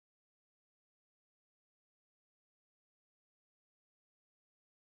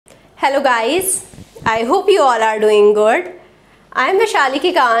Hello guys, I hope you all are doing good. I am Vaishali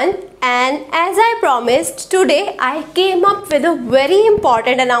Kikan, and as I promised, today I came up with a very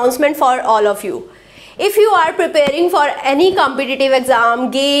important announcement for all of you. If you are preparing for any competitive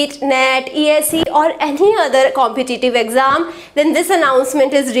exam, GATE, NET, ESE or any other competitive exam, then this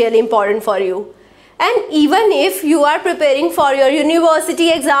announcement is really important for you. And even if you are preparing for your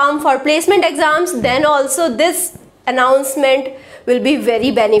university exam, for placement exams, then also this announcement will be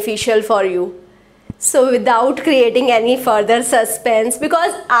very beneficial for you. So without creating any further suspense,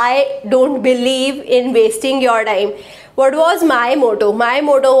 because I don't believe in wasting your time, what was my motto? My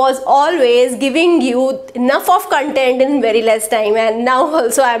motto was always giving you enough of content in very less time, and now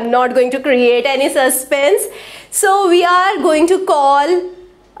also I'm not going to create any suspense. So we are going to call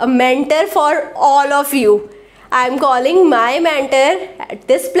a mentor for all of you. I'm calling my mentor at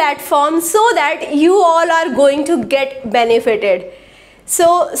this platform so that you all are going to get benefited.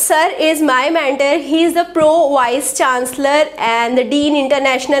 So sir is my mentor. He is the Pro Vice Chancellor and the Dean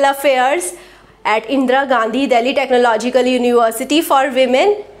International Affairs at Indira Gandhi Delhi Technological University for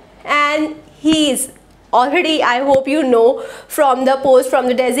Women, and he is already, I hope you know from the post, from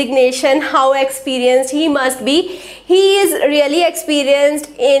the designation, how experienced he must be. He is really experienced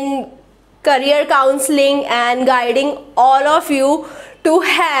in career counseling and guiding all of you to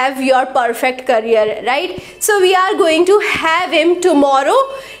have your perfect career, right? So we are going to have him tomorrow.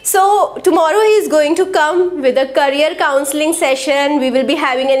 So tomorrow he is going to come with a career counseling session. We will be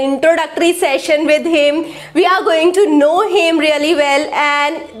having an introductory session with him. We are going to know him really well,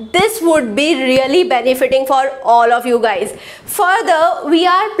 and this would be really benefiting for all of you guys. Further, we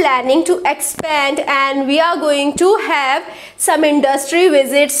are planning to expand, and we are going to have some industry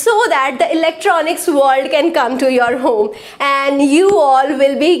visits so that the electronics world can come to your home, and you all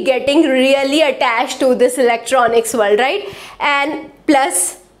will be getting really attached to this electronics world, right? And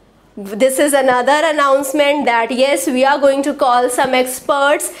plus, this is another announcement that yes, we are going to call some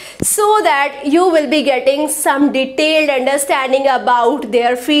experts so that you will be getting some detailed understanding about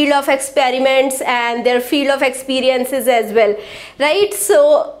their field of experiments and their field of experiences as well, right?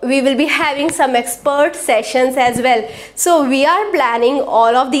 So we will be having some expert sessions as well. So we are planning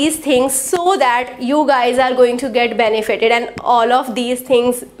all of these things so that you guys are going to get benefited, and all of these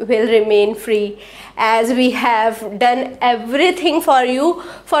things will remain free, as we have done everything for you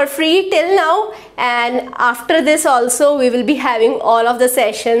for free till now, and after this also we will be having all of the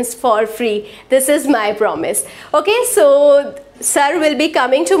sessions for free. This is my promise. Okay, so sir will be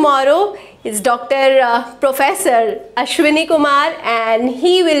coming tomorrow. It's Dr. Professor Ashwini Kumar, and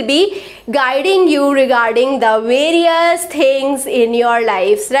he will be guiding you regarding the various things in your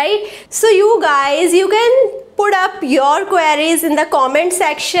lives, right? So you guys, you can put up your queries in the comment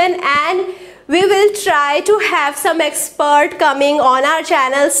section, and we will try to have some expert coming on our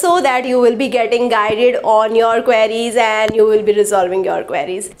channel so that you will be getting guided on your queries and you will be resolving your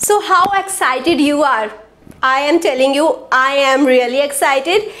queries. So how excited you are? I am telling you, I am really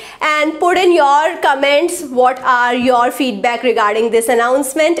excited, and put in your comments what are your feedback regarding this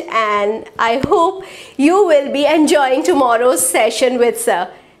announcement, and I hope you will be enjoying tomorrow's session with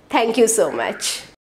sir. Thank you so much.